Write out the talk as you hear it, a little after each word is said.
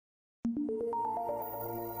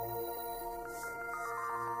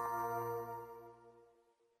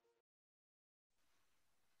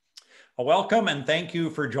Welcome and thank you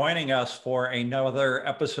for joining us for another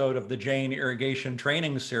episode of the Jane Irrigation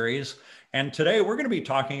Training Series. And today we're going to be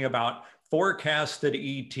talking about forecasted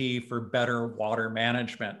ET for better water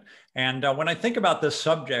management. And when I think about this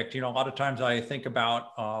subject, a lot of times I think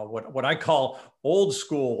about what I call old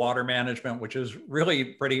school water management, which is really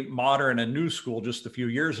pretty modern and new school just a few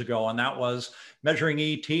years ago. And that was measuring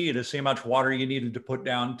ET to see how much water you needed to put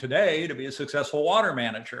down today to be a successful water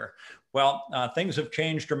manager. Well, things have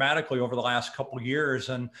changed dramatically over the last couple of years,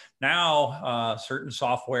 and now certain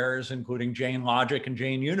softwares, including Jane Logic and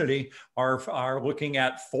Jane Unity, are looking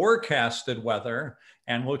at forecasted weather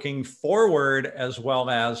and looking forward as well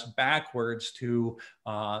as backwards to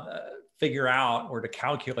figure out or to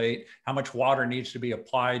calculate how much water needs to be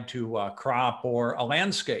applied to a crop or a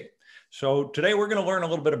landscape. So today we're going to learn a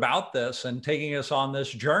little bit about this, and taking us on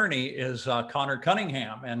this journey is Connor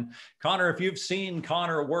Cunningham. And Connor, if you've seen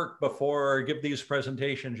Connor work before or give these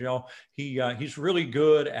presentations, he's really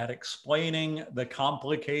good at explaining the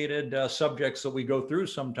complicated subjects that we go through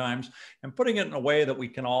sometimes and putting it in a way that we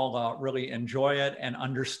can all really enjoy it and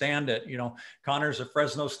understand it. Connor's a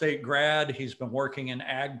Fresno State grad. He's been working in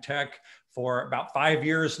ag tech for about 5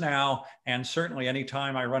 years now. And certainly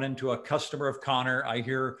anytime I run into a customer of Connor, I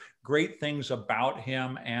hear great things about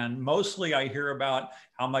him. And mostly I hear about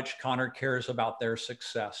how much Connor cares about their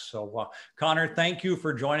success. So Connor, thank you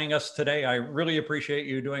for joining us today. I really appreciate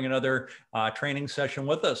you doing another training session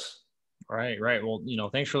with us. Right. Well,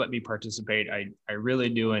 thanks for letting me participate. I really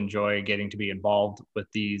do enjoy getting to be involved with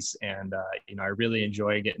these. And, I really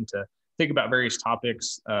enjoy getting to think about various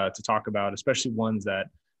topics to talk about, especially ones that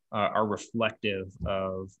are reflective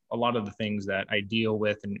of a lot of the things that I deal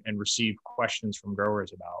with and receive questions from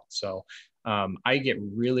growers about. So I get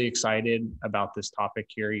really excited about this topic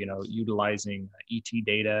here, utilizing ET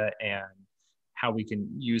data and how we can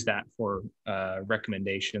use that for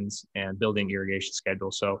recommendations and building irrigation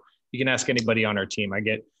schedules. So you can ask anybody on our team. I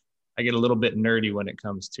get a little bit nerdy when it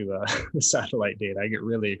comes to satellite data. I get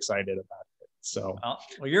really excited about it. So,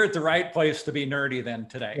 well, you're at the right place to be nerdy then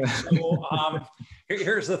today. So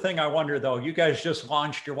here's the thing I wonder though, you guys just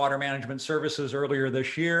launched your water management services earlier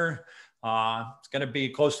this year. It's going to be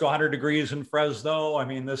close to 100 degrees in Fresno. I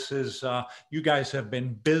mean, this is, you guys have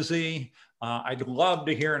been busy. I'd love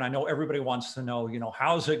to hear, and I know everybody wants to know,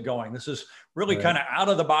 how's it going? This is really kind of out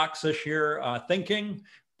of the box this year thinking.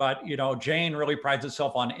 But, Jane really prides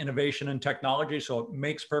itself on innovation and technology. So it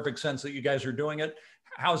makes perfect sense that you guys are doing it.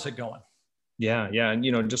 How's it going? Yeah.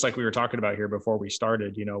 And, just like we were talking about here before we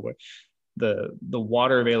started, the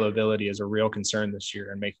water availability is a real concern this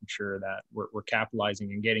year, and making sure that we're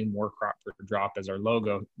capitalizing and getting more crop per drop, as our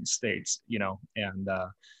logo states,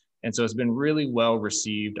 and so it's been really well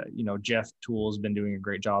received. Jeff Toole has been doing a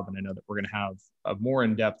great job, and I know that we're going to have more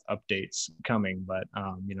in-depth updates coming. But,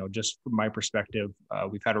 just from my perspective,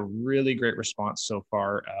 we've had a really great response so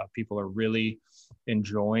far. People are really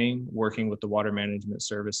enjoying working with the water management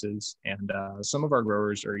services, and some of our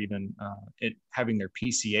growers are even having their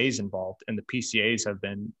PCAs involved, and the PCAs have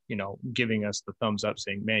been, giving us the thumbs up,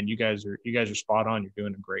 saying, "Man, you guys are spot on. You're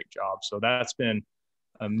doing a great job." So that's been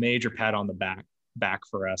a major pat on the back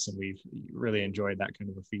for us, and we've really enjoyed that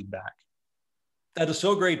kind of a feedback. That is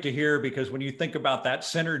so great to hear, because when you think about that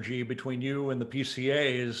synergy between you and the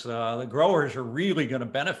PCAs, the growers are really going to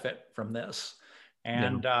benefit from this.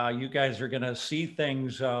 And you guys are going to see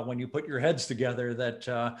things when you put your heads together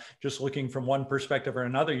that just looking from one perspective or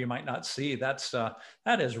another, you might not see. That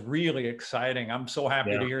is really exciting. I'm so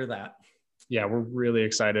happy to hear that. Yeah, we're really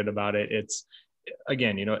excited about it. It's,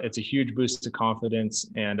 again, it's a huge boost to confidence,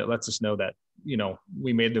 and it lets us know that,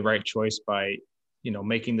 we made the right choice by,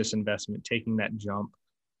 making this investment, taking that jump,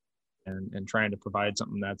 and trying to provide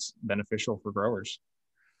something that's beneficial for growers.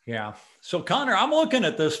 Yeah. So Connor, I'm looking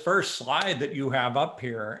at this first slide that you have up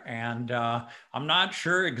here, and I'm not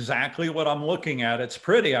sure exactly what I'm looking at. It's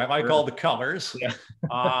pretty. I like all the colors. Yeah.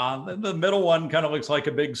 The middle one kind of looks like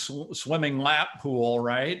a big swimming lap pool,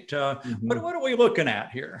 right? What are we looking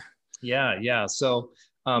at here? Yeah. So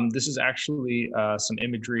this is actually some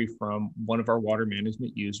imagery from one of our water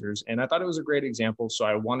management users, and I thought it was a great example, so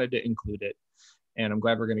I wanted to include it. And I'm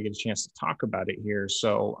glad we're going to get a chance to talk about it here.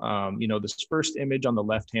 So, this first image on the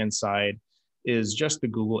left-hand side is just the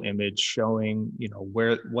Google image showing,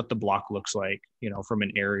 what the block looks like, from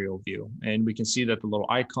an aerial view. And we can see that the little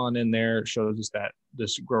icon in there shows us that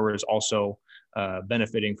this grower is also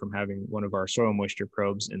benefiting from having one of our soil moisture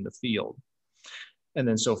probes in the field. And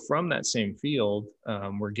then so from that same field,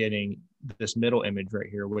 we're getting this middle image right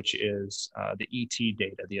here, which is the ET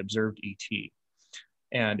data, the observed ET.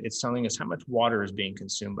 And it's telling us how much water is being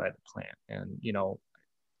consumed by the plant. And,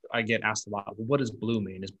 I get asked a lot, well, what does blue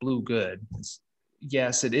mean? Is blue good?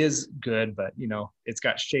 Yes, it is good, but it's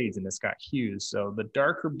got shades and it's got hues. So the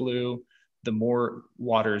darker blue, the more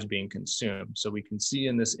water is being consumed. So we can see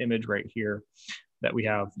in this image right here that we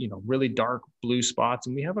have, really dark blue spots,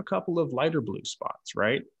 and we have a couple of lighter blue spots,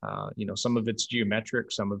 right? Some of it's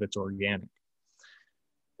geometric, some of it's organic.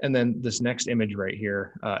 And then this next image right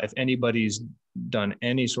here, if anybody's done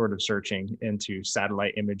any sort of searching into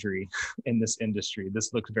satellite imagery in this industry,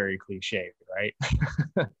 this looks very cliche, right?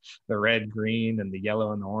 The red, green, and the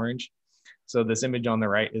yellow and the orange. So this image on the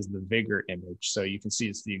right is the Vigor image. So you can see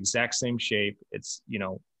it's the exact same shape. It's,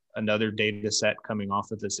 another data set coming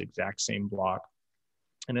off of this exact same block.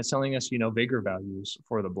 And it's telling us, vigor values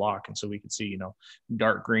for the block. And so we can see,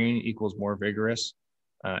 dark green equals more vigorous.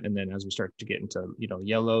 And then as we start to get into,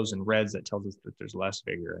 yellows and reds, that tells us that there's less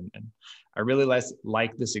vigor. And I really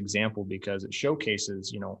like this example because it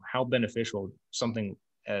showcases, how beneficial something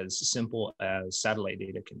as simple as satellite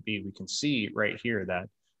data can be. We can see right here that,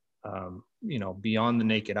 beyond the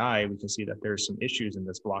naked eye, we can see that there's some issues in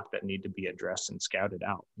this block that need to be addressed and scouted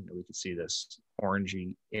out. We can see this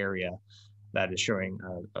orangey area that is showing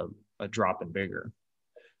a drop in vigor.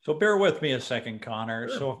 So bear with me a second, Connor.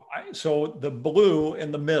 Sure. So the blue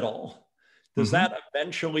in the middle, does that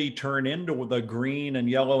eventually turn into the green and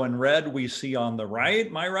yellow and red we see on the right,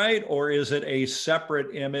 am I right? Or is it a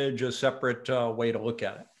separate image, a separate way to look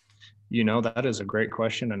at it? That is a great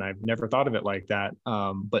question, and I've never thought of it like that.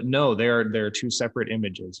 But no, there are two separate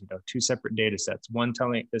images, two separate data sets. One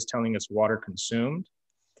is telling us water consumed,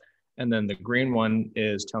 and then the green one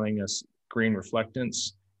is telling us green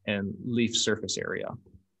reflectance and leaf surface area.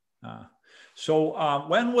 So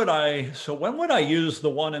when would I use the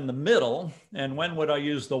one in the middle, and when would I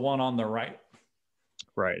use the one on the right?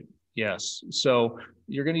 Right. Yes. So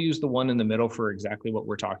you're going to use the one in the middle for exactly what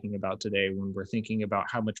we're talking about today when we're thinking about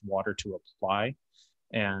how much water to apply,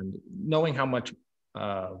 and knowing how much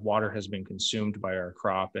water has been consumed by our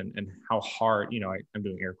crop and how hard, I'm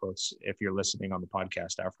doing air quotes if you're listening on the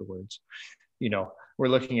podcast afterwards. We're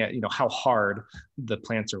looking at, how hard the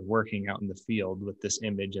plants are working out in the field with this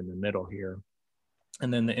image in the middle here.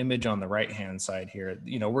 And then the image on the right-hand side here,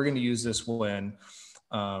 we're going to use this when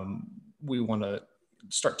we want to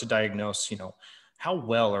start to diagnose, how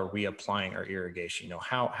well are we applying our irrigation?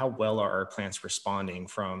 How well are our plants responding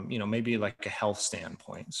from, maybe like a health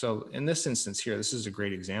standpoint? So in this instance here, this is a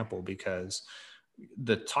great example because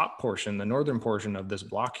the top portion, the northern portion of this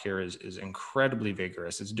block here is incredibly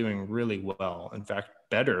vigorous. It's doing really well. In fact,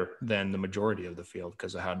 better than the majority of the field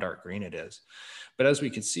because of how dark green it is. But as we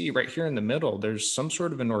can see right here in the middle, there's some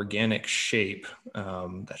sort of an organic shape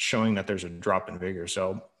that's showing that there's a drop in vigor.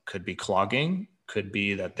 So could be clogging, could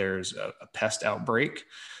be that there's a pest outbreak.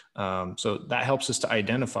 So that helps us to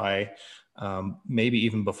identify, maybe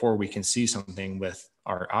even before we can see something with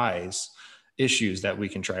our eyes, issues that we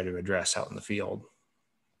can try to address out in the field.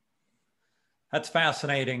 That's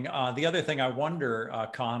fascinating. The other thing I wonder,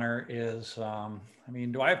 Connor, is,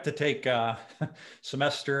 do I have to take a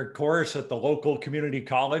semester course at the local community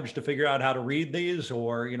college to figure out how to read these,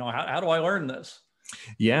 or, how do I learn this?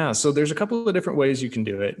 Yeah, so there's a couple of different ways you can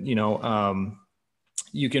do it.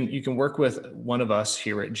 You can work with one of us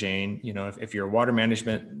here at Jane. If you're a water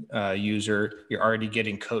management user, you're already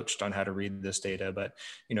getting coached on how to read this data. But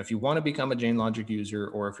if you want to become a Jane Logic user,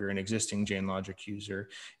 or if you're an existing Jane Logic user,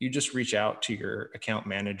 you just reach out to your account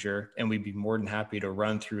manager, and we'd be more than happy to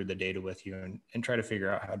run through the data with you and try to figure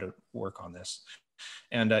out how to work on this.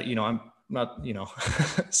 And I'm not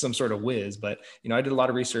some sort of whiz, but I did a lot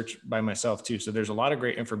of research by myself too. So there's a lot of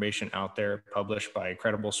great information out there published by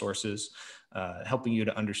credible sources, helping you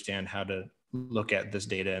to understand how to look at this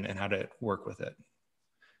data and how to work with it.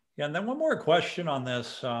 Yeah, and then one more question on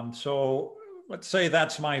this. So let's say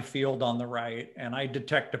that's my field on the right, and I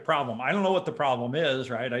detect a problem. I don't know what the problem is,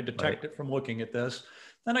 right? I detect it from looking at this.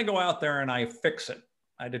 Then I go out there and I fix it.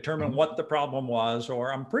 I determine what the problem was,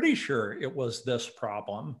 or I'm pretty sure it was this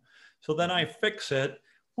problem. So then I fix it.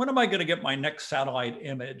 When am I going to get my next satellite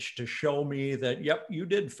image to show me that, yep, you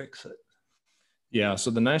did fix it? Yeah.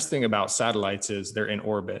 So the nice thing about satellites is they're in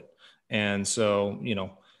orbit. And so,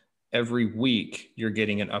 every week you're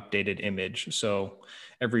getting an updated image. So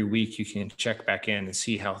every week you can check back in and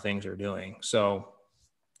see how things are doing. So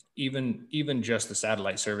even just the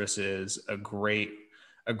satellite service is a great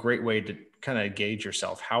way to kind of gauge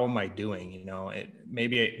yourself. How am I doing?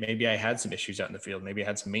 Maybe I had some issues out in the field. Maybe I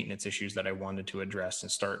had some maintenance issues that I wanted to address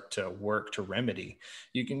and start to work to remedy.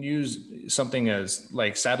 You can use something as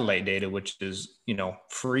like satellite data, which is,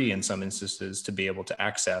 free in some instances to be able to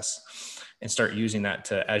access, and start using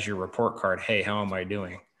that as your report card. Hey, how am I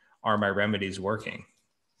doing? Are my remedies working?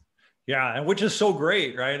 Yeah, and which is so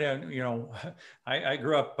great, right? And I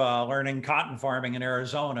grew up learning cotton farming in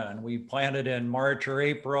Arizona, and we planted in March or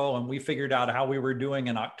April, and we figured out how we were doing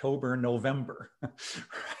in October and November.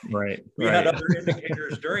 Right. We had other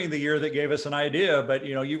indicators during the year that gave us an idea, but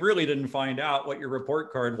you really didn't find out what your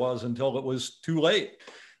report card was until it was too late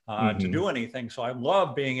to do anything. So I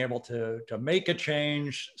love being able to make a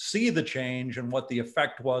change, see the change and what the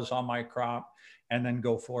effect was on my crop, and then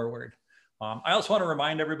go forward. I also want to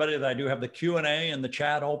remind everybody that I do have the Q&A and the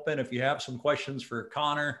chat open. If you have some questions for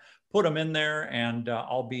Connor, put them in there, and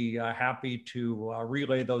I'll be happy to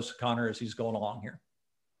relay those to Connor as he's going along here.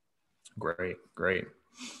 Great.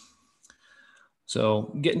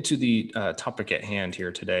 So getting to the topic at hand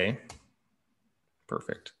here today.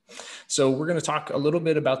 Perfect. So we're going to talk a little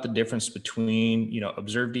bit about the difference between,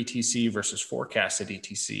 observed ETC versus forecasted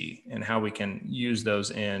ETC, and how we can use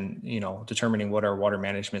those in, determining what our water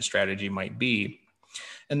management strategy might be.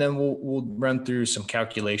 And then we'll run through some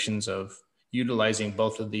calculations of utilizing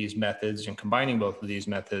both of these methods and combining both of these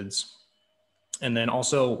methods. And then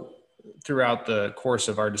also throughout the course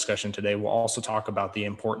of our discussion today, we'll also talk about the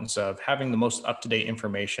importance of having the most up-to-date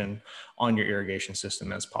information on your irrigation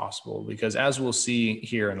system as possible, because as we'll see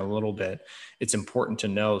here in a little bit, it's important to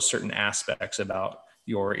know certain aspects about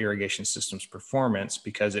your irrigation system's performance,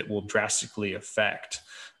 because it will drastically affect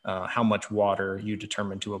how much water you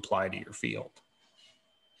determine to apply to your field.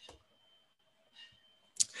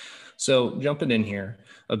 So jumping in here,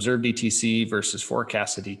 observed ETC versus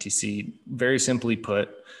forecasted ETC, very simply put,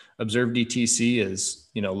 observed ETC is,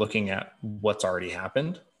 looking at what's already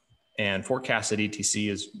happened, and forecasted ETC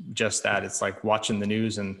is just that. It's like watching the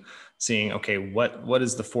news and seeing, okay, what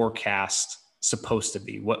is the forecast supposed to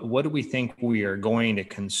be? What do we think we are going to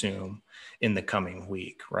consume in the coming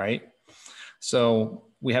week, right? So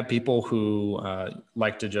we have people who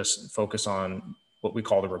like to just focus on what we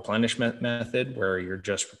call the replenishment method, where you're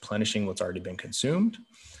just replenishing what's already been consumed.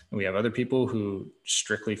 And we have other people who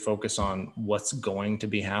strictly focus on what's going to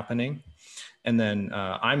be happening. And then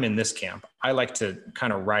I'm in this camp. I like to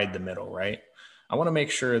kind of ride the middle, right? I want to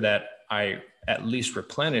make sure that I at least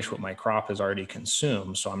replenish what my crop has already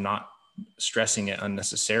consumed, so I'm not stressing it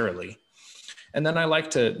unnecessarily. And then I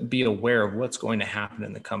like to be aware of what's going to happen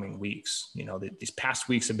in the coming weeks. These past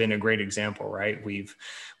weeks have been a great example, right? We've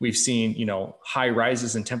seen, high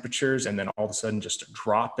rises in temperatures, and then all of a sudden just a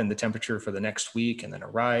drop in the temperature for the next week, and then a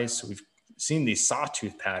rise. So we've seen these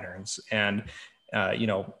sawtooth patterns. And,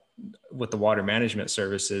 with the water management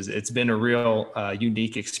services, it's been a real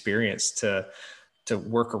unique experience to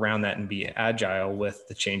work around that and be agile with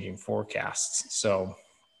the changing forecasts. So,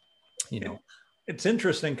 It's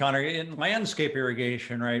interesting, Connor, in landscape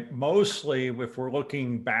irrigation, right? Mostly if we're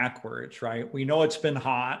looking backwards, right? We know it's been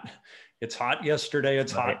hot. It's hot yesterday,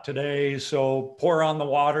 it's hot today. So pour on the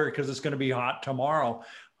water because it's going to be hot tomorrow.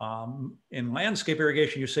 In landscape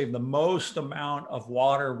irrigation, you save the most amount of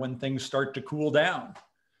water when things start to cool down.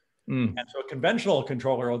 And so a conventional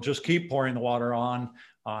controller will just keep pouring the water on,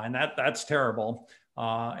 and that's terrible.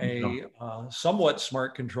 A somewhat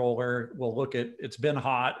smart controller will look at it's been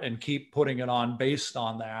hot and keep putting it on based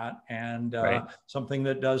on that. And something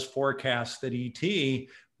that does forecasted ET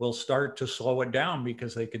will start to slow it down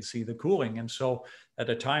because they can see the cooling. And so at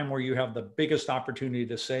a time where you have the biggest opportunity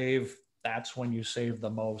to save, that's when you save the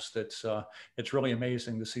most. It's really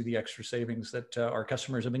amazing to see the extra savings that our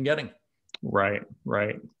customers have been getting. Right.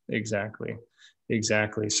 Exactly.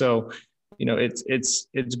 So,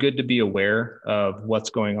 it's good to be aware of what's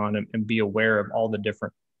going on and be aware of all the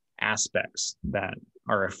different aspects that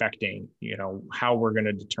are affecting, how we're going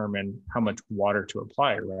to determine how much water to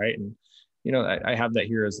apply. Right. And, I have that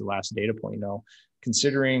here as the last data point,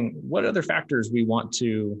 considering what other factors we want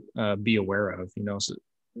to be aware of, so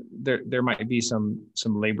there might be some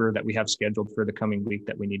labor that we have scheduled for the coming week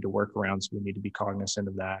that we need to work around. So we need to be cognizant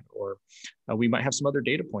of that. Or we might have some other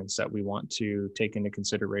data points that we want to take into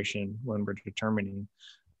consideration when we're determining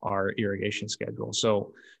our irrigation schedule.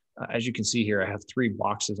 So as you can see here, I have 3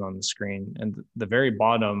 boxes on the screen, and the very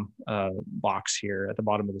bottom box here at the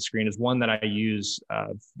bottom of the screen is one that I use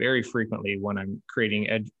very frequently when I'm creating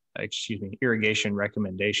irrigation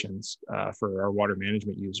recommendations for our water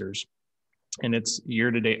management users. And it's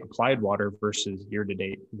year-to-date applied water versus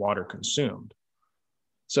year-to-date water consumed.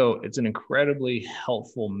 So it's an incredibly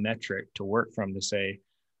helpful metric to work from to say,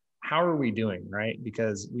 how are we doing, right?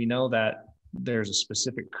 Because we know that there's a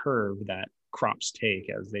specific curve that crops take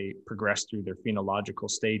as they progress through their phenological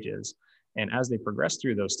stages. And as they progress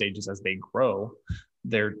through those stages, as they grow,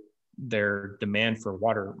 their demand for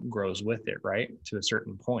water grows with it, right? To a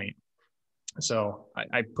certain point. So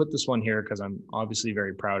I put this one here because I'm obviously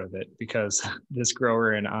very proud of it, because this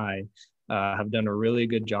grower and I have done a really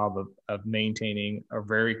good job of maintaining a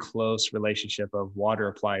very close relationship of water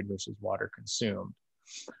applied versus water consumed.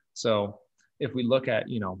 So if we look at,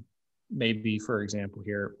 maybe for example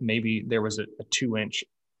here, maybe there was a 2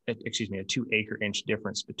 acre inch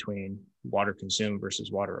difference between water consumed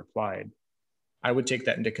versus water applied. I would take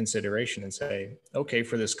that into consideration and say, okay,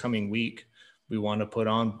 for this coming week, we want to put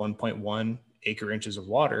on 1.1 acre inches of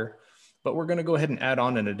water, but we're going to go ahead and add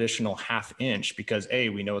on an additional 1/2 inch because A,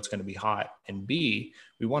 we know it's going to be hot, and B,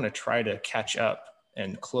 we want to try to catch up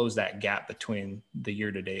and close that gap between the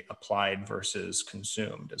year-to-date applied versus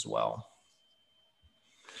consumed as well.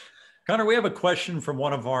 Connor, we have a question from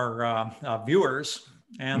one of our viewers,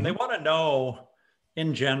 and they want to know,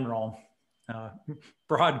 in general,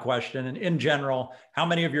 broad question, and in general, how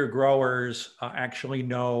many of your growers actually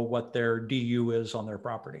know what their DU is on their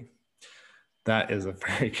property? That is a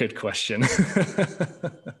very good question. It's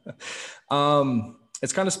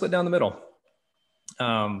kind of split down the middle.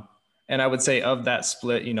 And I would say of that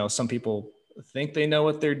split, some people think they know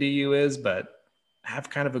what their DU is, but have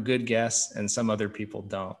kind of a good guess, and some other people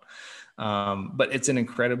don't. But it's an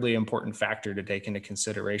incredibly important factor to take into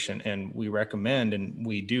consideration. And we recommend, and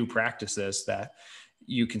we do practice this, that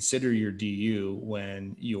you consider your DU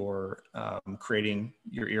when you're creating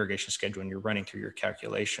your irrigation schedule and you're running through your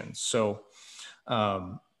calculations. So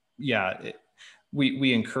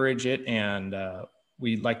we encourage it, and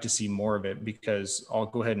we'd like to see more of it, because I'll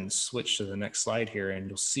go ahead and switch to the next slide here, and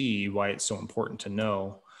you'll see why it's so important to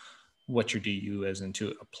know what your DU is and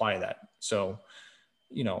to apply that. So,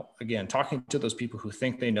 again, talking to those people who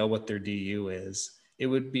think they know what their DU is, it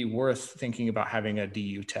would be worth thinking about having a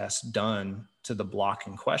DU test done to the block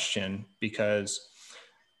in question, because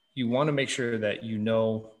you want to make sure that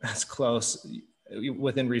as close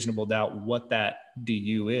within reasonable doubt what that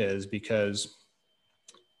DU is, because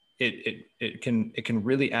it can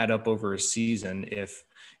really add up over a season if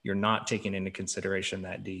you're not taking into consideration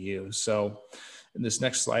that DU. So in this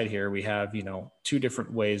next slide here, we have, 2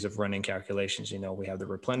 different ways of running calculations. We have the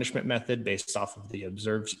replenishment method based off of the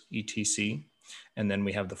observed ETC, and then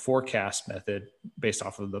we have the forecast method based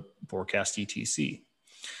off of the forecast ETC.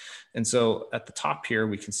 And so at the top here,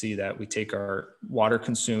 we can see that we take our water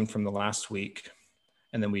consumed from the last week,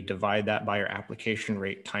 and then we divide that by our application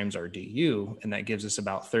rate times our DU, and that gives us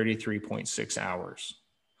about 33.6 hours.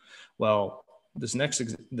 Well, this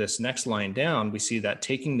next line down, we see that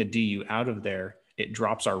taking the DU out of there, it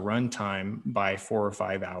drops our run time by 4 or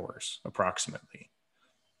 5 hours approximately.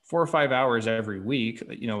 4 or 5 hours every week,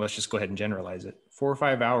 let's just go ahead and generalize it. 4 or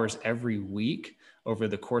 5 hours every week over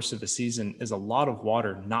the course of a season is a lot of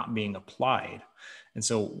water not being applied. And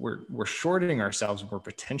so we're shorting ourselves, and we're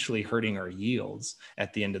potentially hurting our yields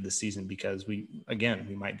at the end of the season, because we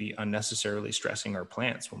might be unnecessarily stressing our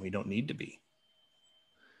plants when we don't need to be.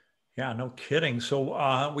 Yeah, no kidding.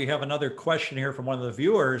 So we have another question here from one of the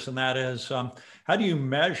viewers, and that is, how do you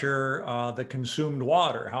measure the consumed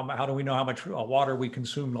water? How do we know how much water we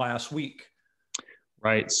consumed last week?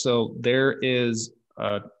 Right. So there is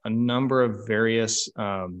a number of various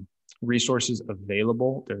resources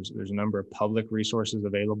available. There's a number of public resources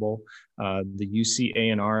available. The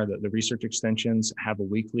UCANR, the research extensions, have a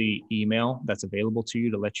weekly email that's available to you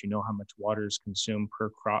to let you know how much water is consumed per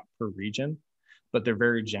crop per region, but they're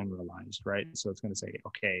very generalized, right? So it's going to say,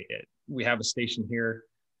 okay, we have a station here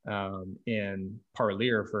in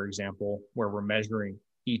Parlier, for example, where we're measuring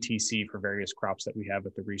ETC for various crops that we have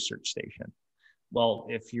at the research station. Well,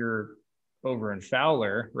 if you're over in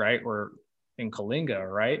Fowler, right, or in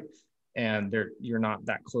Coalinga, right, and you're not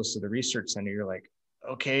that close to the research center, you're like,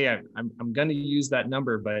 okay, I'm going to use that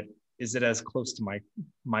number, but is it as close to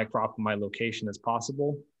my crop and my location as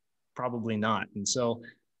possible? Probably not. And so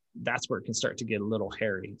that's where it can start to get a little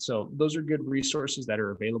hairy. So those are good resources that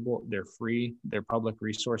are available. They're free. They're public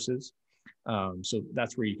resources. So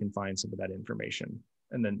that's where you can find some of that information.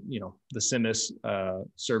 And then, the CIMMYS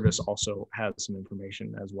service also has some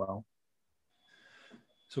information as well.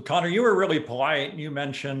 So Connor, you were really polite. You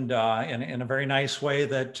mentioned in a very nice way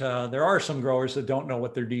that there are some growers that don't know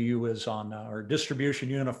what their DU is on, or distribution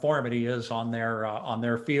uniformity is on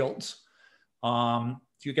their fields.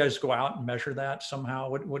 Do you guys go out and measure that somehow?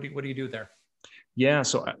 What do you do there? Yeah,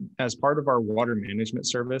 so as part of our water management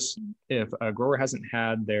service, if a grower hasn't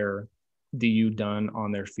had their DU done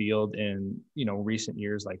on their field in, recent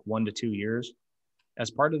years, like 1 to 2 years. As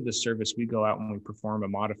part of the service, we go out and we perform a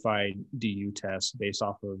modified DU test based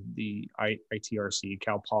off of the ITRC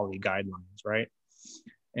Cal Poly guidelines, right?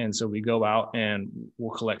 And so we go out and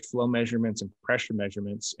we'll collect flow measurements and pressure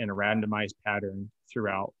measurements in a randomized pattern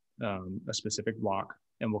throughout a specific block,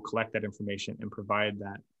 and we'll collect that information and provide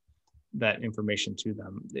that information to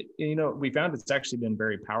them. We found it's actually been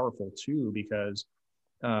very powerful too, because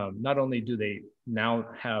not only do they now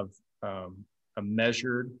have a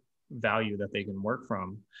measured value that they can work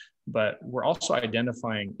from, but we're also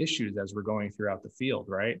identifying issues as we're going throughout the field,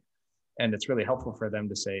 right? And it's really helpful for them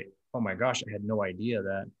to say, oh my gosh, I had no idea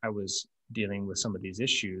that I was dealing with some of these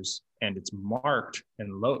issues, and it's marked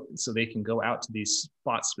and low, so they can go out to these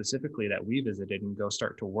spots specifically that we visited and go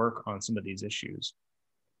start to work on some of these issues.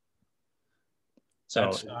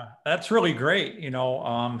 So that's really great.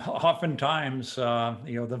 Oftentimes,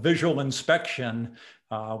 the visual inspection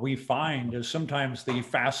we find is sometimes the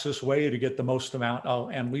fastest way to get the most amount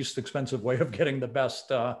and least expensive way of getting the best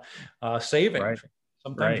savings. Right.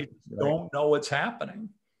 Sometimes you don't know what's happening.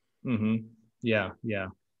 Mm-hmm. Yeah.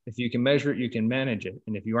 If you can measure it, you can manage it.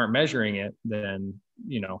 And if you aren't measuring it, then,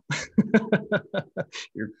 you're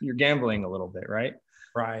gambling a little bit, right?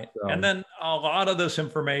 Right. So, and then a lot of this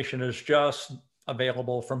information is just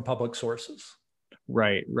available from public sources.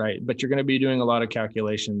 Right. But you're going to be doing a lot of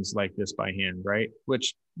calculations like this by hand, right?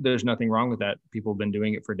 Which there's nothing wrong with that. People have been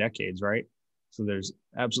doing it for decades, right? So there's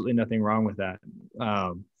absolutely nothing wrong with that.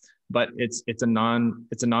 But it's a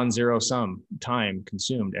non-zero sum time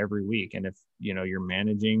consumed every week. And if, you're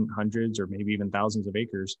managing hundreds or maybe even thousands of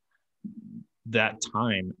acres, that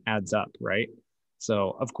time adds up, right?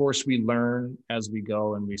 So of course we learn as we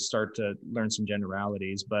go and we start to learn some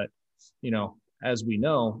generalities, but, as we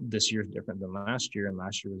know, this year is different than last year, and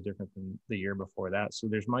last year was different than the year before that. So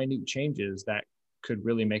there's minute changes that could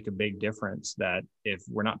really make a big difference, that if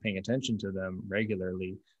we're not paying attention to them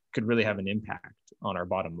regularly, could really have an impact on our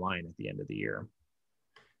bottom line at the end of the year.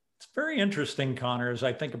 It's very interesting, Connor, as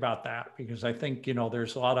I think about that, because I think,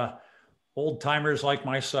 there's a lot of old timers like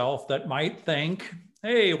myself that might think,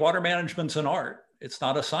 hey, water management's an art. It's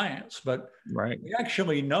not a science, but we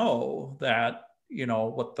actually know that,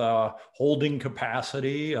 what the holding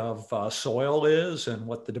capacity of soil is and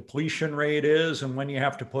what the depletion rate is and when you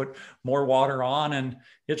have to put more water on. And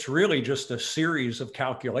it's really just a series of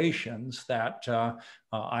calculations that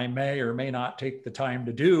I may or may not take the time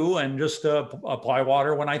to do and just apply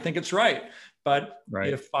water when I think it's right. But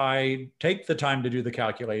if I take the time to do the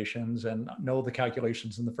calculations and know the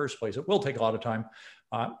calculations in the first place, it will take a lot of time.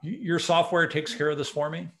 Your software takes care of this for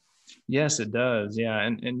me? Yes, it does. Yeah.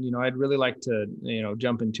 And I'd really like to,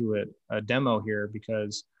 jump into a demo here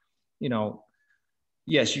because,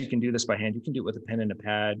 yes, you can do this by hand. You can do it with a pen and a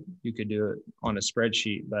pad. You could do it on a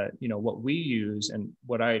spreadsheet, but what we use and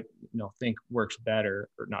what I, think works better,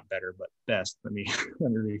 or not better, but best, let me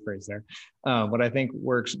rephrase there. What I think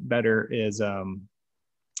works better is,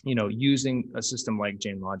 using a system like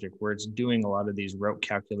JaneLogic, where it's doing a lot of these rote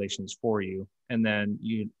calculations for you. And then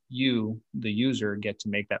you, the user, get to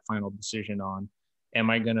make that final decision on, am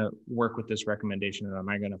I going to work with this recommendation, and am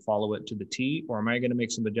I going to follow it to the T, or am I going to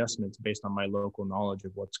make some adjustments based on my local knowledge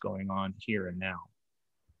of what's going on here and now?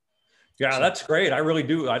 Yeah, that's great. I really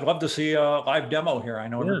do. I'd love to see a live demo here. I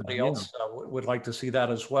know everybody else would like to see that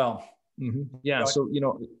as well. Mm-hmm. Yeah. So,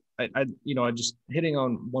 I just hitting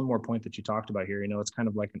on one more point that you talked about here, it's kind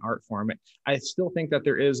of like an art form. I still think that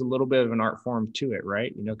there is a little bit of an art form to it,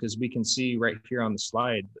 right? Because we can see right here on the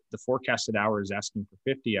slide, the forecasted hour is asking for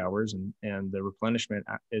 50 hours and the replenishment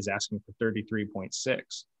is asking for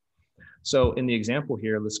 33.6. So in the example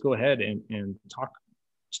here, let's go ahead and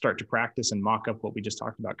start to practice and mock up what we just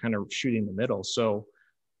talked about, kind of shooting the middle. So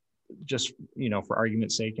just, for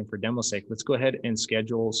argument's sake and for demo's sake, let's go ahead and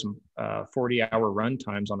schedule some 40-hour run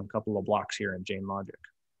times on a couple of blocks here in JaneLogic.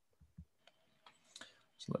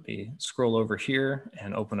 So let me scroll over here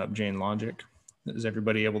and open up JaneLogic. Is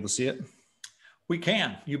everybody able to see it? We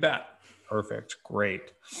can, you bet. Perfect,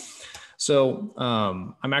 great. So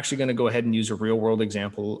I'm actually going to go ahead and use a real world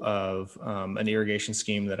example of an irrigation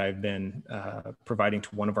scheme that I've been providing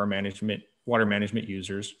to one of our water management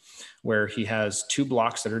users, where he has two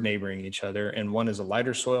blocks that are neighboring each other, and one is a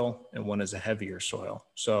lighter soil and one is a heavier soil.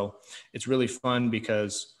 So it's really fun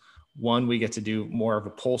because one, we get to do more of a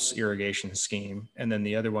pulse irrigation scheme, and then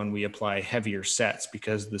the other one we apply heavier sets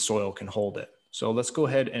because the soil can hold it. So let's go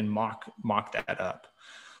ahead and mock that up.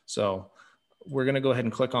 So we're going to go ahead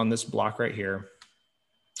and click on this block right here,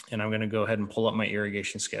 and I'm going to go ahead and pull up my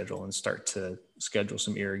irrigation schedule and start to schedule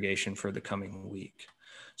some irrigation for the coming week.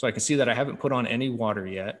 So I can see that I haven't put on any water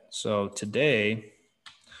yet. So today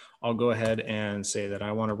I'll go ahead and say that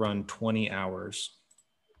I want to run 20 hours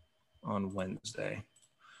on Wednesday.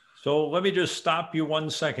 So let me just stop you 1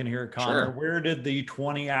 second here, Connor. Sure. Where did the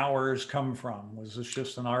 20 hours come from? Was this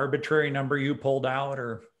just an arbitrary number you pulled out,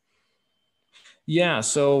 or? Yeah,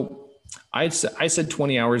 so I said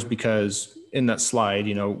 20 hours because in that slide,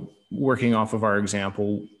 working off of our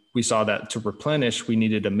example, we saw that to replenish, we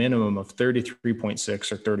needed a minimum of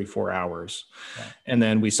 33.6 or 34 hours. Okay. And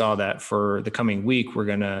then we saw that for the coming week,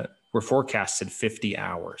 we're forecasted 50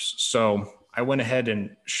 hours. So I went ahead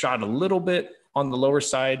and shot a little bit on the lower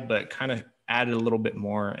side, but kind of added a little bit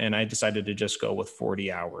more. And I decided to just go with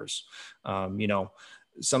 40 hours.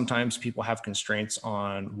 Sometimes people have constraints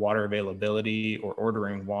on water availability or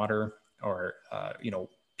ordering water or,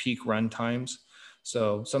 peak run times.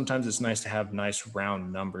 So sometimes it's nice to have nice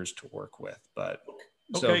round numbers to work with, but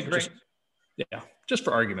okay, great. Just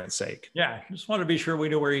for argument's sake. Yeah. Just want to be sure we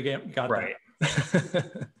know where you got right.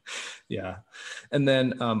 That. Yeah. And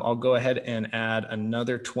then I'll go ahead and add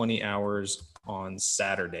another 20 hours on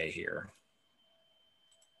Saturday here.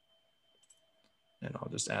 And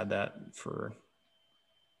I'll just add that for,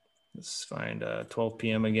 let's find 12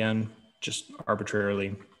 p.m. again, just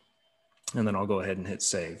arbitrarily. And then I'll go ahead and hit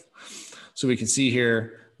save. So we can see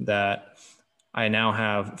here that I now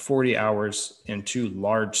have 40 hours in 2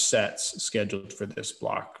 large sets scheduled for this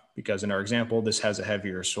block, because in our example, this has a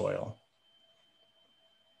heavier soil.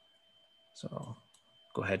 So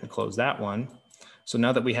go ahead and close that one. So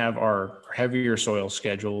now that we have our heavier soil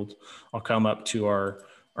scheduled, I'll come up to our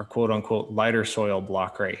quote unquote lighter soil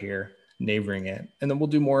block right here, neighboring it. And then we'll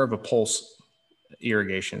do more of a pulse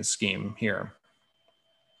irrigation scheme here.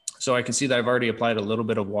 So I can see that I've already applied a little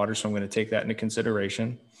bit of water, so I'm going to take that into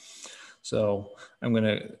consideration. So I'm going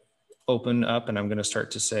to open up and I'm going to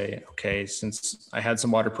start to say, okay, since I had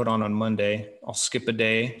some water put on Monday, I'll skip a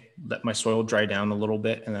day, let my soil dry down a little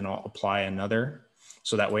bit, and then I'll apply another.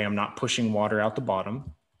 So that way I'm not pushing water out the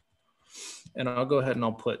bottom. And I'll go ahead and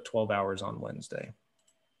I'll put 12 hours on Wednesday.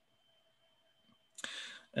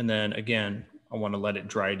 And then again, I want to let it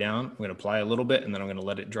dry down. I'm going to apply a little bit, and then I'm going to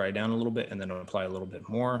let it dry down a little bit, and then I'll apply a little bit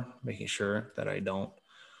more, making sure that I don't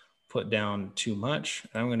put down too much.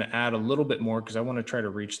 And I'm going to add a little bit more because I want to try to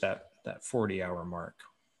reach that 40-hour mark.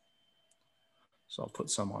 So I'll put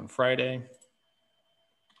some on Friday,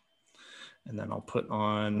 and then I'll put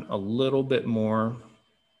on a little bit more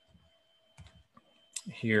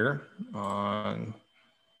here on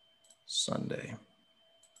Sunday.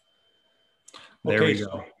 There we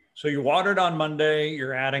go. So you watered on Monday,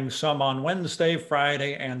 you're adding some on Wednesday,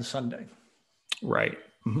 Friday, and Sunday. Right.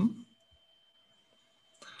 Mm-hmm.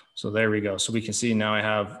 So there we go. So we can see now I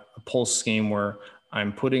have a pulse scheme where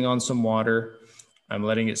I'm putting on some water, I'm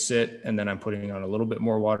letting it sit, and then I'm putting on a little bit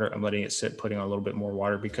more water. I'm letting it sit, putting on a little bit more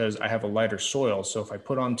water because I have a lighter soil. So if I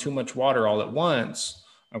put on too much water all at once,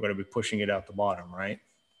 I'm going to be pushing it out the bottom, right?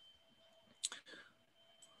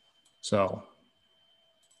 So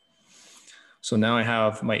now I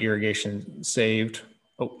have my irrigation saved.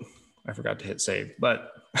 Oh, I forgot to hit save,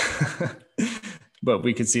 but, but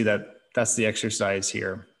we can see that that's the exercise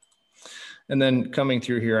here. And then coming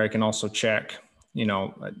through here, I can also check,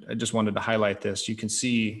 I just wanted to highlight this. You can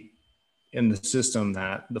see in the system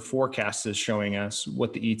that the forecast is showing us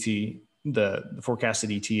what the the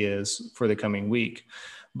forecasted ET is for the coming week.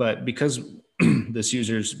 But because this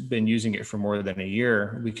user's been using it for more than a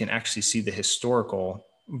year, we can actually see the historical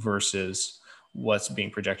versus what's being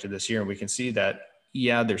projected this year. And we can see that,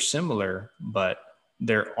 yeah, they're similar, but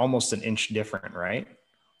they're almost an inch different, right?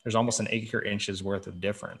 There's almost an acre inches worth of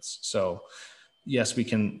difference. So yes, we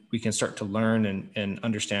can start to learn and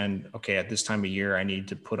understand, okay, at this time of year, I need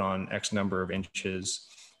to put on X number of inches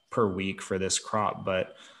per week for this crop.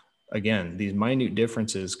 But again, these minute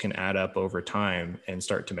differences can add up over time and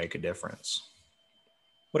start to make a difference.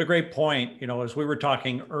 What a great point. As we were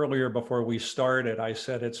talking earlier before we started, I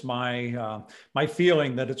said it's my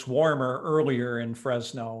feeling that it's warmer earlier in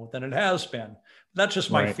Fresno than it has been. That's just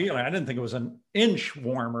my feeling. I didn't think it was an inch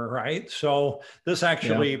warmer, right? So this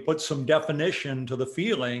actually puts some definition to the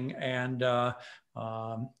feeling and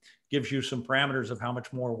gives you some parameters of how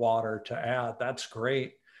much more water to add. That's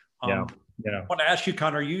great. Yeah. I want to ask you,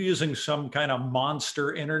 Connor, are you using some kind of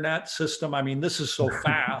monster internet system? I mean, this is so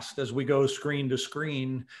fast as we go screen to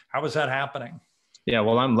screen. How is that happening? Yeah,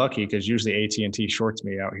 well, I'm lucky because usually AT&T shorts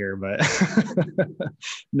me out here, but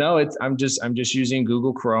no, I'm just using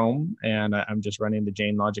Google Chrome and I'm just running the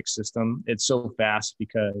Jane Logic system. It's so fast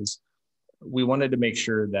because we wanted to make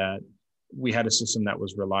sure that we had a system that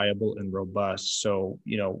was reliable and robust. So,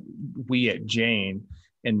 we at Jane,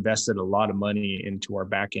 invested a lot of money into our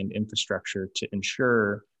back-end infrastructure to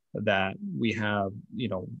ensure that we have,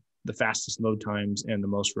 the fastest load times and the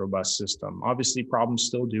most robust system. Obviously, problems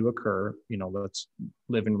still do occur. Let's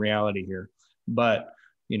live in reality here. But,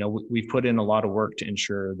 we've put in a lot of work to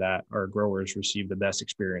ensure that our growers receive the best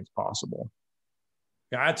experience possible.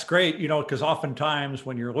 Yeah, it's great, because oftentimes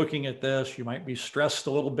when you're looking at this, you might be stressed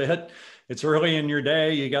a little bit. It's early in your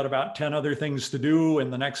day. You got about 10 other things to do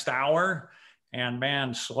in the next hour. And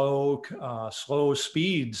man, slow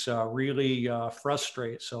speeds really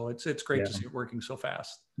frustrate. So it's great to see it working so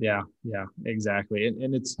fast. Yeah, exactly.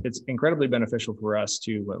 And it's incredibly beneficial for us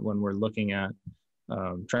too, when we're looking at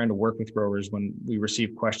trying to work with growers, when we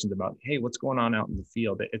receive questions about, hey, what's going on out in the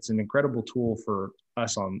field? It's an incredible tool for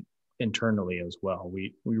us internally as well.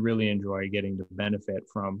 We really enjoy getting to benefit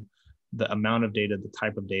from the amount of data, the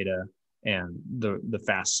type of data, and the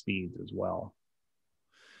fast speeds as well.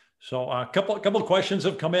 So a couple of questions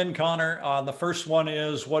have come in, Connor. The first one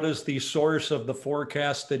is, what is the source of the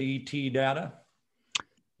forecasted ET data?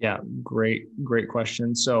 Yeah, great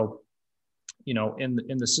question. So,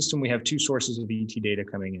 in the system, we have two sources of ET data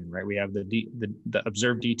coming in, right? We have the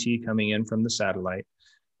observed ET coming in from the satellite,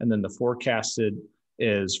 and then the forecasted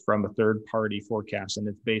is from a third-party forecast, and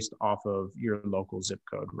it's based off of your local zip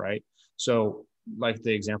code, right? So, like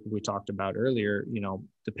the example we talked about earlier,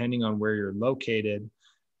 depending on where you're located,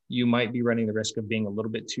 you might be running the risk of being a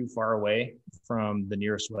little bit too far away from the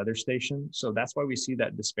nearest weather station. So that's why we see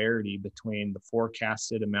that disparity between the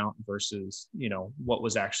forecasted amount versus, what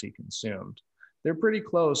was actually consumed. They're pretty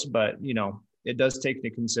close, but, it does take into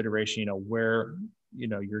consideration, where,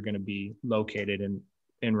 you're going to be located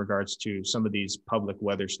in regards to some of these public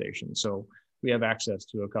weather stations. So we have access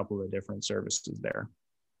to a couple of different services there.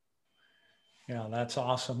 Yeah, that's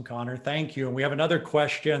awesome, Connor. Thank you. And we have another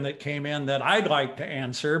question that came in that I'd like to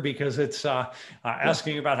answer, because it's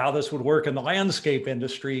asking about how this would work in the landscape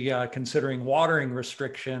industry, considering watering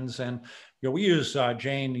restrictions. And we use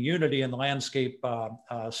Jane Unity in the landscape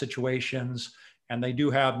situations, and they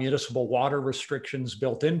do have municipal water restrictions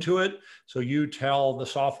built into it. So you tell the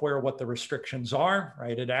software what the restrictions are,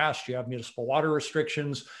 right? It asks, you have municipal water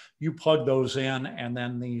restrictions, you plug those in, and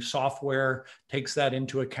then the software takes that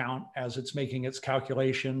into account as it's making its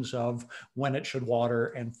calculations of when it should water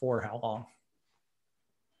and for how long.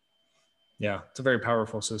 Yeah, it's a very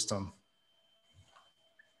powerful system.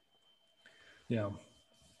 Yeah.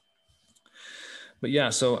 But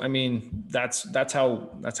yeah, so I mean, that's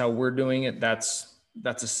how we're doing it. That's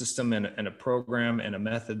a system and a program and a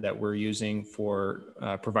method that we're using for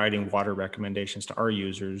providing water recommendations to our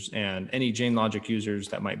users, and any JaneLogic users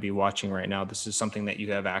that might be watching right now. This is something that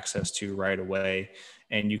you have access to right away,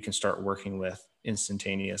 and you can start working with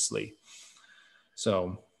instantaneously.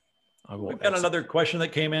 So we've got another question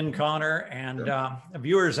that came in, Connor, and sure. A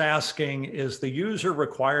viewer is asking, is the user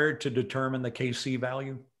required to determine the KC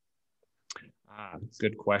value?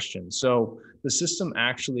 Good question. So the system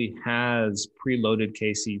actually has preloaded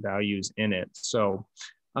KC values in it. So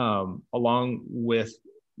along with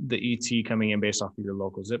the ET coming in based off of your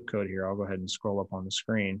local zip code here, I'll go ahead and scroll up on the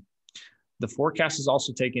screen. The forecast is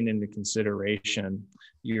also taken into consideration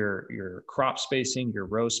your crop spacing, your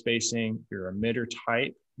row spacing, your emitter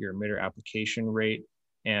type, your emitter application rate,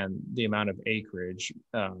 and the amount of acreage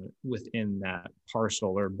within that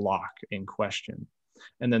parcel or block in question.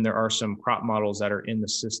 And then there are some crop models that are in the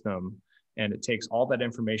system, and it takes all that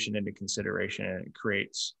information into consideration, and it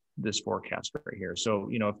creates this forecast right here. So,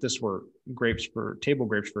 if this were table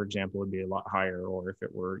grapes, for example, it would be a lot higher, or if it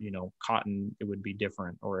were, cotton, it would be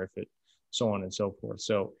different, or if it, so on and so forth.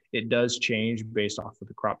 So it does change based off of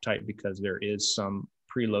the crop type, because there is some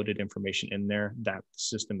preloaded information in there that the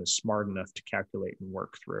system is smart enough to calculate and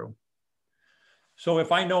work through. So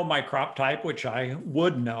if I know my crop type, which I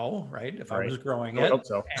would know, right, if I was growing it, hope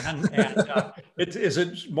so. Is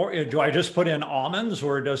it more, do I just put in almonds,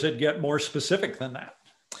 or does it get more specific than that?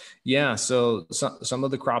 Yeah, so some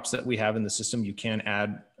of the crops that we have in the system, you can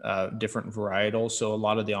add different varietals. So a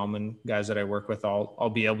lot of the almond guys that I work with,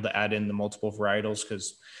 I'll be able to add in the multiple varietals,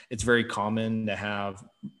 because it's very common to have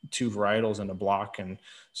 2 varietals in a block. And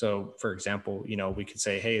so, for example, we could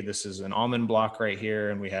say, hey, this is an almond block right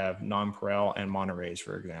here, and we have nonpareil and Monterey's,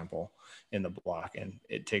 for example, in the block, and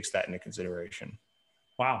it takes that into consideration.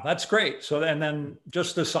 Wow, that's great. So then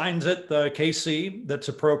just assigns it the KC that's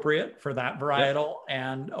appropriate for that varietal, yep.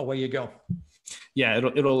 And away you go. Yeah,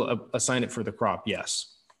 it'll assign it for the crop.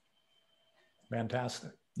 Yes.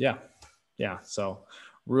 Fantastic. Yeah. So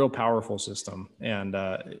real powerful system, and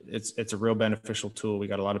it's a real beneficial tool. We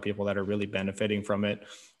got a lot of people that are really benefiting from it,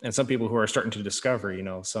 and some people who are starting to discover,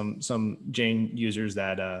 some Jane users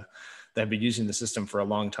that that have been using the system for a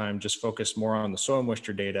long time, just focused more on the soil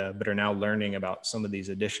moisture data, but are now learning about some of these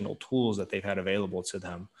additional tools that they've had available to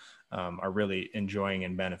them, are really enjoying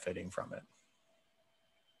and benefiting from it.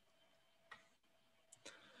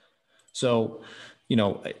 So, you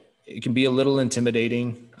know, it can be a little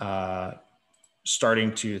intimidating,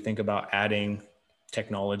 starting to think about adding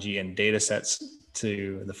technology and data sets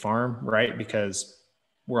to the farm, right? Because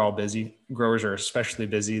we're all busy. Growers are especially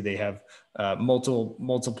busy. They have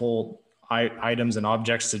multiple items and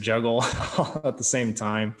objects to juggle at the same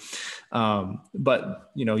time.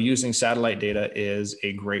 But, you know, using satellite data is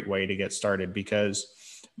a great way to get started, because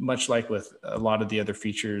much like with a lot of the other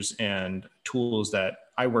features and tools that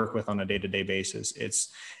I work with on a day-to-day basis,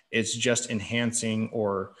 it's just enhancing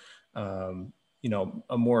or, you know,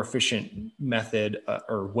 a more efficient method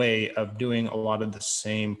or way of doing a lot of the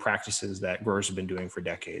same practices that growers have been doing for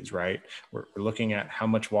decades, right? We're looking at how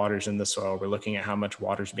much water's in the soil. We're looking at how much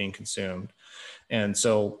water's being consumed. And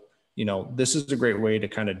so, you know, this is a great way to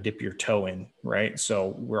kind of dip your toe in, right?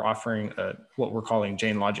 So we're offering what we're calling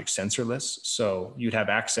JaneLogic sensorless. So you'd have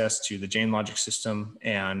access to the JaneLogic system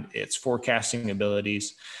and its forecasting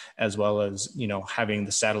abilities, as well as, you know, having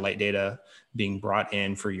the satellite data being brought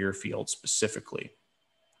in for your field specifically.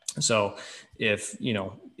 So if, you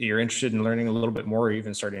know, you're interested in learning a little bit more, or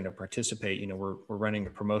even starting to participate, you know, we're running a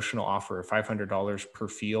promotional offer of $500 per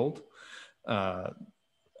field,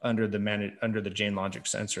 under the JaneLogic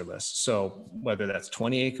sensor list. So whether that's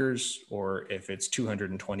 20 acres or if it's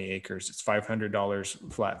 220 acres, it's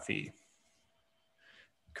 $500 flat fee.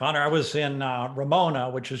 Connor, I was in Ramona,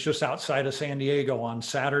 which is just outside of San Diego, on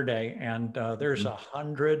Saturday, and there's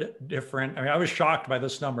 100 different, I mean, I was shocked by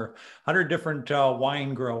this number, 100 different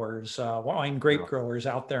wine growers, wine grape growers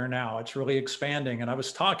out there now. It's really expanding. And I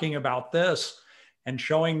was talking about this and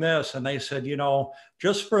showing this, and they said, you know,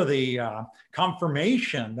 just for the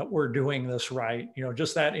confirmation that we're doing this right, you know,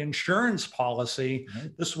 just that insurance policy,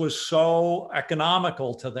 this was so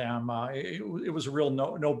economical to them. It was a real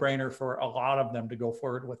no-brainer for a lot of them to go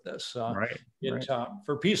forward with this.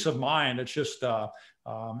 For peace of mind, it's just,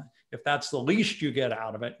 if that's the least you get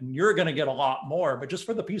out of it, and you're going to get a lot more, but just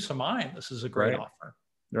for the peace of mind, this is a great offer.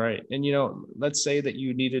 Right. And, you know, let's say that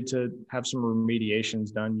you needed to have some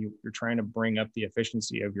remediations done. You're trying to bring up the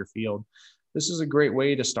efficiency of your field. This is a great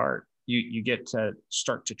way to start. You get to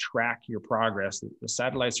start to track your progress. The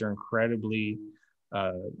satellites are incredibly,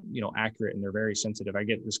 you know, accurate, and they're very sensitive. I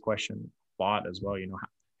get this question a lot as well. You know,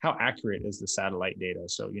 how accurate is the satellite data?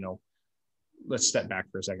 So, you know, let's step back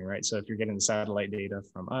for a second, right? So if you're getting the satellite data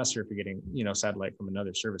from us, or if you're getting, you know, satellite from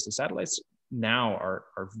another service, the satellites now are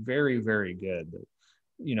very, very good.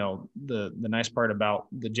 You know, the nice part about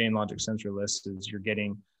the JaneLogic sensor list is you're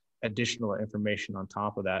getting additional information on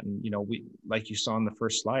top of that. And, you know, we, like you saw on the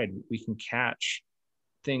first slide, we can catch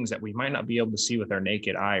things that we might not be able to see with our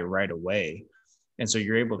naked eye right away. And so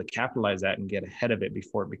you're able to capitalize that and get ahead of it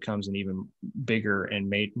before it becomes an even bigger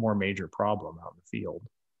and more major problem out in the field.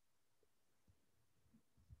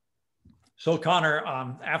 So Connor,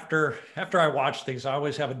 after I watch these, I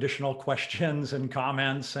always have additional questions and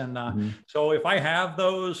comments. And so if I have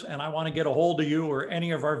those and I want to get a hold of you, or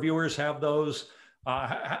any of our viewers have those,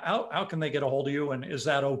 how can they get a hold of you? And is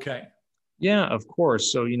that okay? Yeah, of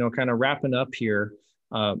course. So, you know, kind of wrapping up here,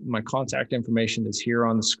 my contact information is here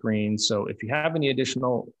on the screen. So if you have any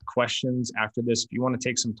additional questions after this, if you want to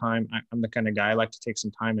take some time, I'm the kind of guy I like to take some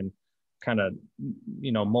time and kind of,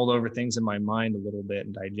 you know, mull over things in my mind a little bit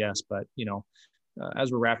and digest. But, you know,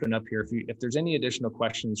 as we're wrapping up here, if there's any additional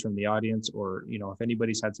questions from the audience, or, you know, if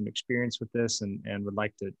anybody's had some experience with this and would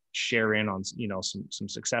like to share in on, you know, some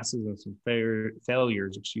successes and some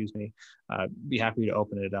failures, excuse me, be happy to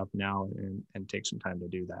open it up now and take some time to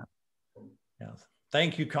do that. Yeah.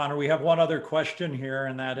 Thank you, Connor. We have one other question here,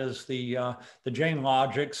 and that is the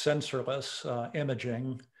JaneLogic sensorless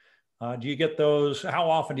imaging. Do you get those? How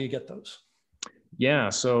often do you get those? Yeah,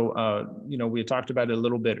 so you know, we talked about it a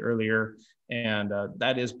little bit earlier, and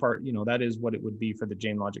that is part, you know, that is what it would be for the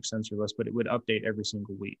JaneLogic sensor list, but it would update every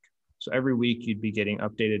single week. So every week you'd be getting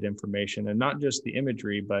updated information, and not just the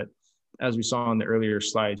imagery, but as we saw on the earlier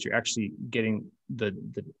slides, you're actually getting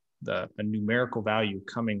a numerical value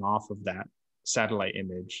coming off of that satellite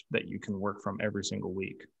image that you can work from every single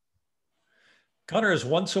week. Connor, is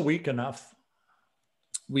once a week enough?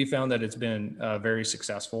 We found that it's been very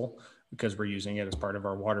successful because we're using it as part of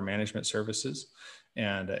our water management services,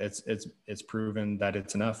 and it's proven that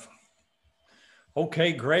it's enough.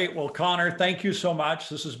 Okay, great. Well, Connor, thank you so much.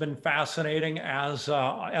 This has been fascinating as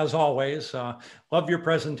always. Love your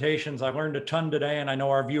presentations. I learned a ton today, and I know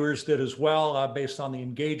our viewers did as well, based on the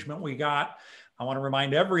engagement we got. I want to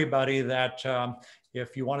remind everybody that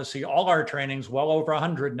if you want to see all our trainings, well over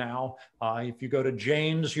 100 now, if you go to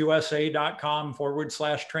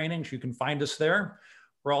janesusa.com/trainings, you can find us there.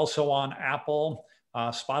 We're also on Apple,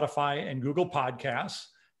 Spotify, and Google Podcasts.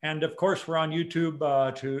 And of course, we're on YouTube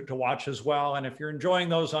to watch as well. And if you're enjoying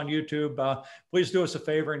those on YouTube, please do us a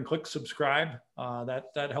favor and click subscribe.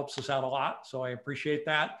 That helps us out a lot. So I appreciate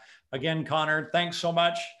that. Again, Connor, thanks so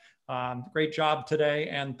much. Great job today.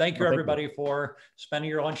 And thank you, everybody, for spending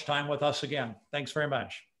your lunchtime with us again. Thanks very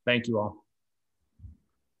much. Thank you all.